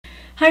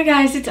Hi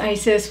guys, it's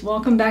Isis.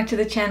 Welcome back to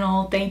the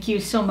channel. Thank you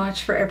so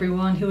much for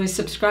everyone who is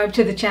subscribed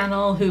to the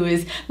channel, who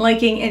is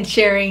liking and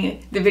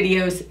sharing the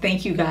videos.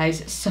 Thank you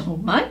guys so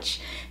much.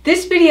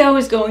 This video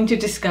is going to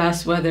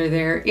discuss whether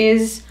there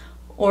is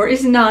or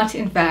is not,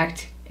 in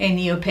fact, a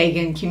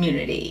Neo-Pagan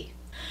community.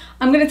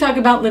 I'm going to talk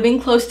about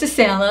living close to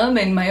Salem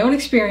and my own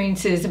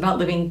experiences about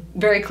living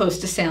very close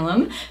to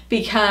Salem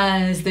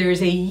because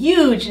there's a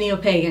huge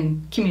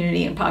Neo-Pagan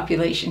community and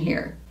population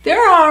here.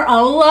 There are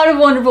a lot of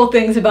wonderful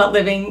things about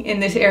living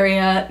in this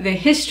area. The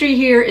history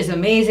here is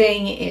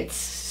amazing.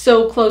 It's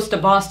so close to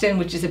Boston,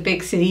 which is a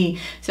big city,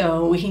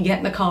 so we can get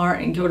in the car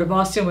and go to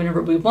Boston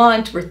whenever we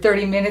want. We're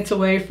 30 minutes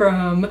away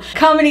from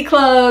comedy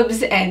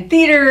clubs and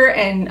theater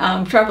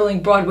and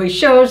traveling Broadway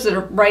shows that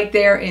are right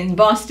there in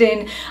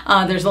Boston.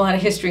 There's a lot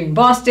of history in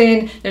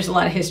Boston. There's a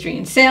lot of history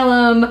in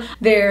Salem.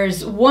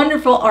 There's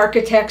wonderful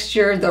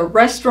architecture. The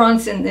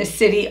restaurants in this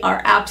city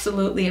are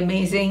absolutely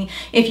amazing.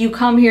 If you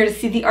come here to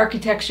see the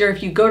architecture,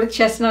 if you go to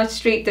Chestnut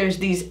Street, there's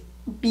these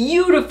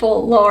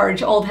beautiful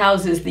large old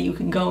houses that you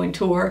can go and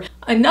tour.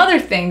 Another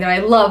thing that I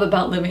love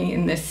about living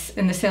in the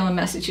Salem,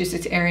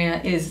 Massachusetts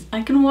area is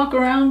I can walk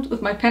around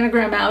with my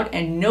pentagram out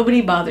and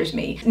nobody bothers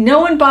me. No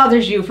one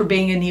bothers you for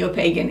being a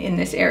Neo-Pagan in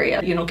this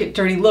area. You don't get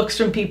dirty looks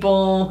from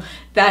people.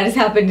 That has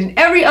happened in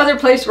every other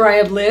place where I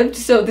have lived.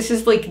 So this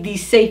is like the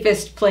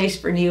safest place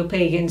for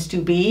Neo-Pagans to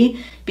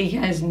be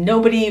because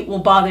nobody will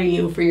bother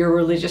you for your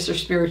religious or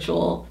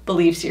spiritual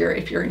beliefs here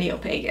if you're a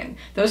Neo-Pagan.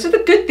 Those are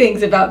the good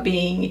things about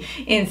being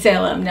in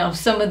Salem. Now,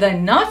 some of the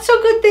not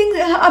so good things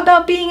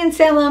about being in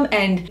Salem,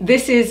 and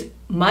this is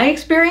my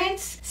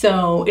experience.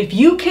 So if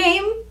you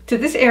came to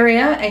this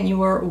area and you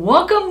were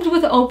welcomed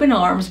with open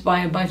arms by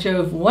a bunch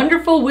of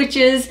wonderful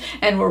witches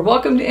and were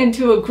welcomed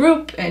into a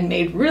group and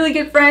made really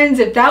good friends,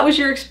 if that was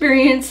your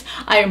experience,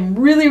 I am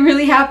really,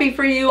 really happy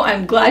for you.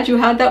 I'm glad you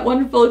had that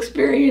wonderful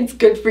experience.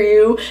 Good for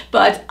you.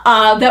 But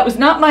that was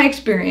not my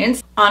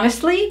experience.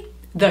 Honestly,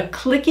 the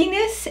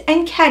clickiness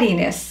and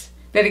cattiness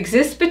that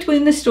exists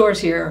between the stores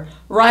here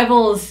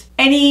rivals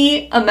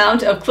any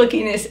amount of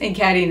clickiness and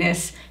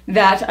cattiness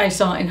that I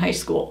saw in high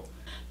school.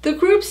 The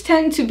groups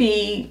tend to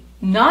be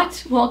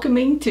not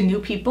welcoming to new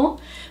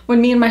people. When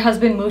me and my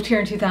husband moved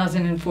here in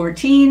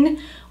 2014,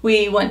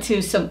 we went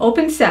to some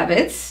open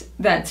Sabbats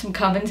that some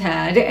covens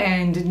had,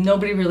 and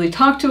nobody really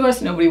talked to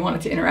us. Nobody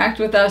wanted to interact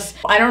with us.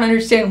 I don't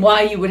understand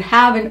why you would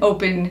have an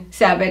open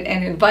Sabbat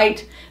and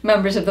invite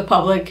members of the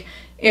public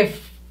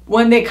if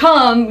when they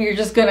come, you're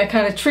just gonna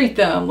kind of treat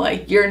them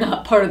like you're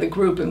not part of the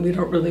group and we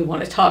don't really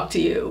want to talk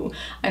to you.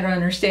 I don't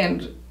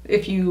understand.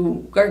 If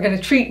you are going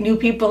to treat new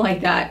people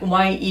like that,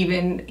 why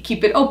even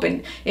keep it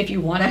open? If you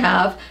want to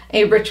have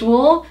a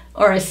ritual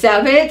or a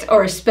Sabbat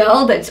or a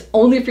spell that's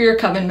only for your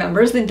coven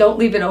members, then don't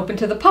leave it open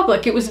to the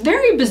public. It was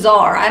very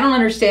bizarre. I don't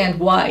understand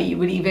why you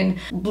would even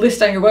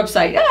list on your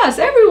website, yes,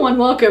 everyone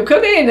welcome,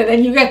 come in, and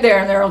then you get there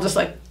and they're all just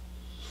like,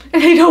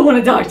 and they don't want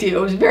to talk to you.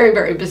 It was very,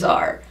 very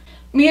bizarre.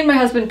 Me and my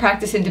husband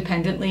practice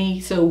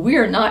independently, so we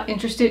are not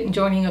interested in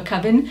joining a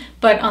coven,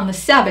 but on the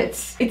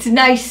Sabbats, it's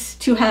nice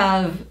to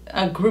have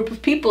a group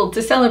of people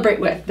to celebrate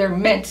with. They're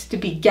meant to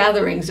be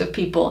gatherings of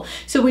people.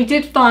 So we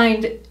did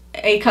find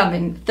a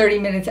coven 30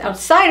 minutes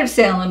outside of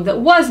Salem that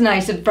was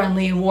nice and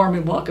friendly and warm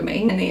and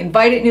welcoming, and they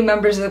invited new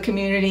members of the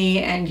community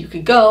and you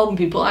could go and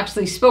people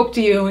actually spoke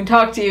to you and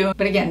talked to you.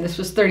 But again, this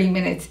was 30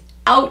 minutes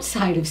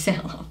outside of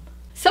Salem.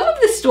 Some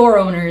of the store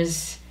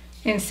owners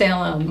in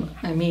Salem,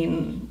 I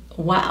mean,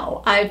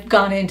 wow. I've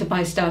gone in to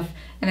buy stuff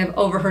and I've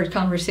overheard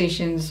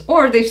conversations,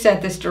 or they've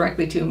said this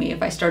directly to me.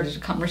 If I started a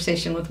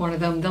conversation with one of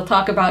them, they'll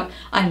talk about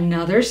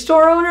another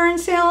store owner in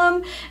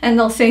Salem and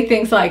they'll say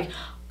things like,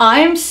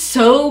 I'm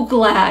so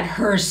glad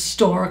her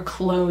store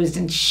closed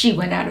and she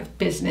went out of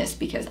business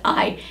because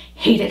I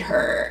hated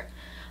her.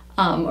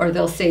 Or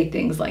they'll say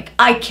things like,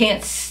 I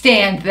can't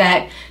stand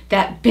that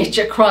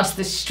bitch across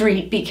the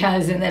street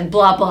because, and then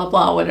blah, blah,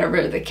 blah,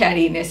 whatever the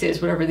cattiness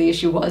is, whatever the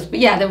issue was. But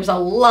yeah, there was a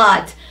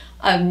lot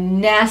of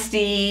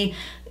nastiness,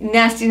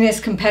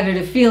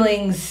 competitive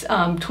feelings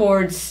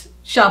towards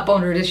shop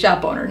owner to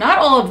shop owner. Not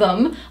all of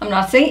them. I'm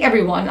not saying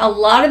everyone. A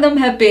lot of them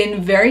have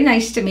been very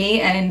nice to me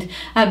and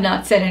have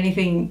not said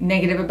anything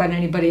negative about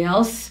anybody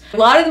else. A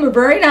lot of them are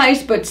very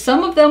nice, but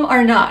some of them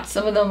are not.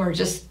 Some of them are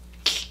just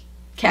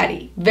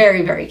catty,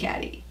 very, very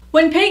catty.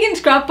 When Pagan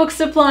Scrapbook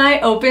Supply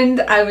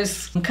opened, I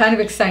was kind of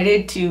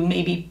excited to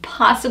maybe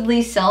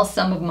possibly sell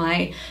some of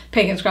my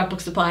Pagan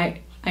Scrapbook Supply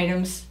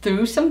items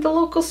through some of the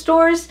local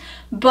stores,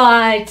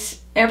 but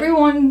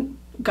everyone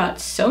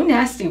got so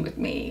nasty with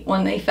me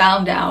when they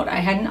found out I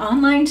had an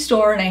online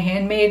store and I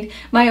handmade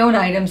my own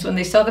items. When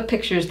they saw the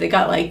pictures, they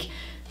got like,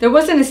 there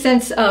wasn't a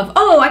sense of,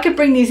 oh, I could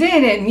bring these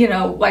in and, you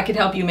know, I could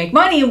help you make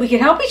money and we could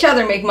help each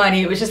other make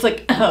money. It was just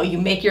like, oh, you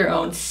make your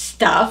own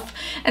stuff.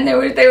 And they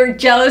were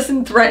jealous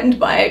and threatened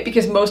by it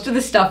because most of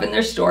the stuff in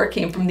their store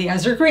came from the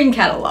Ezra Green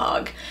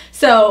catalog.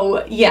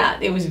 So yeah,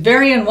 it was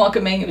very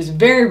unwelcoming. It was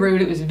very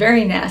rude. It was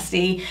very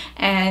nasty.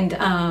 And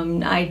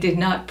I did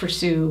not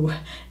pursue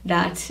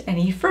that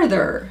any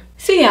further.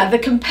 So yeah, the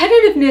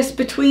competitiveness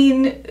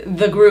between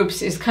the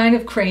groups is kind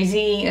of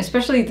crazy,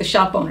 especially the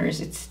shop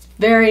owners. It's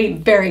very,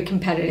 very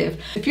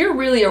competitive. If you're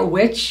really a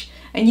witch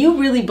and you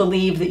really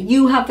believe that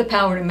you have the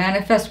power to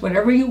manifest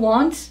whatever you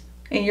want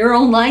in your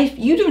own life,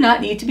 you do not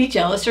need to be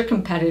jealous or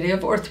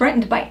competitive or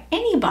threatened by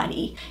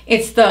anybody.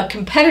 It's the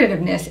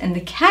competitiveness and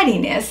the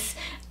cattiness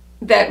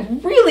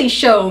that really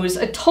shows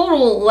a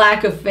total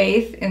lack of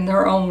faith in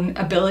their own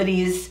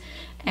abilities,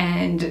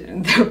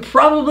 and they're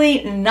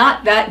probably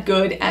not that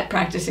good at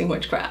practicing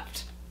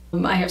witchcraft.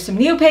 I have some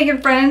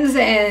Neo-Pagan friends,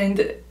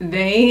 and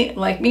they,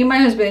 like me and my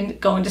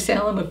husband, go into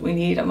Salem if we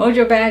need a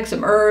mojo bag,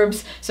 some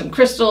herbs, some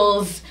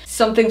crystals,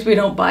 some things we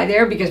don't buy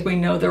there because we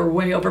know they're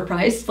way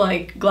overpriced,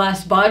 like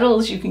glass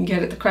bottles you can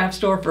get at the craft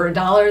store for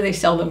 $1. They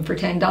sell them for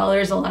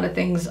 $10. A lot of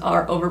things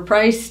are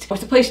overpriced.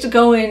 It's a place to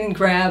go in and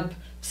grab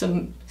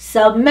some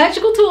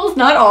magical tools,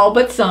 not all,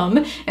 but some,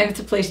 and it's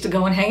a place to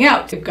go and hang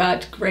out. We've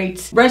got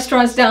great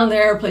restaurants down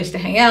there, a place to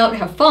hang out,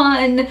 have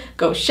fun,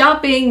 go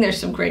shopping. There's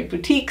some great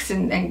boutiques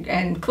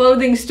and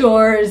clothing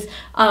stores.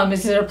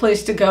 Is there a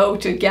place to go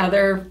to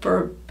gather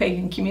for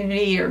pagan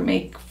community or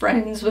make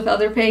friends with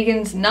other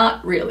pagans?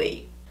 Not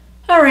really.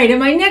 All right, in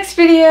my next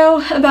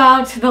video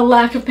about the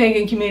lack of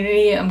pagan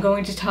community, I'm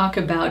going to talk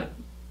about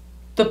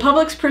the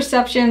public's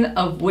perception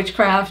of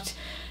witchcraft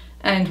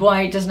and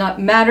why it does not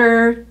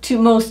matter to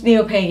most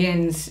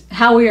neo-pagans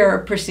how we are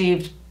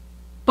perceived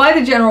by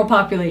the general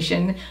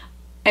population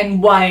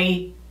and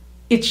why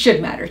it should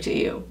matter to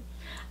you.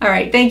 All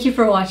right, thank you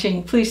for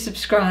watching. Please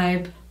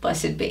subscribe.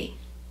 Blessed be.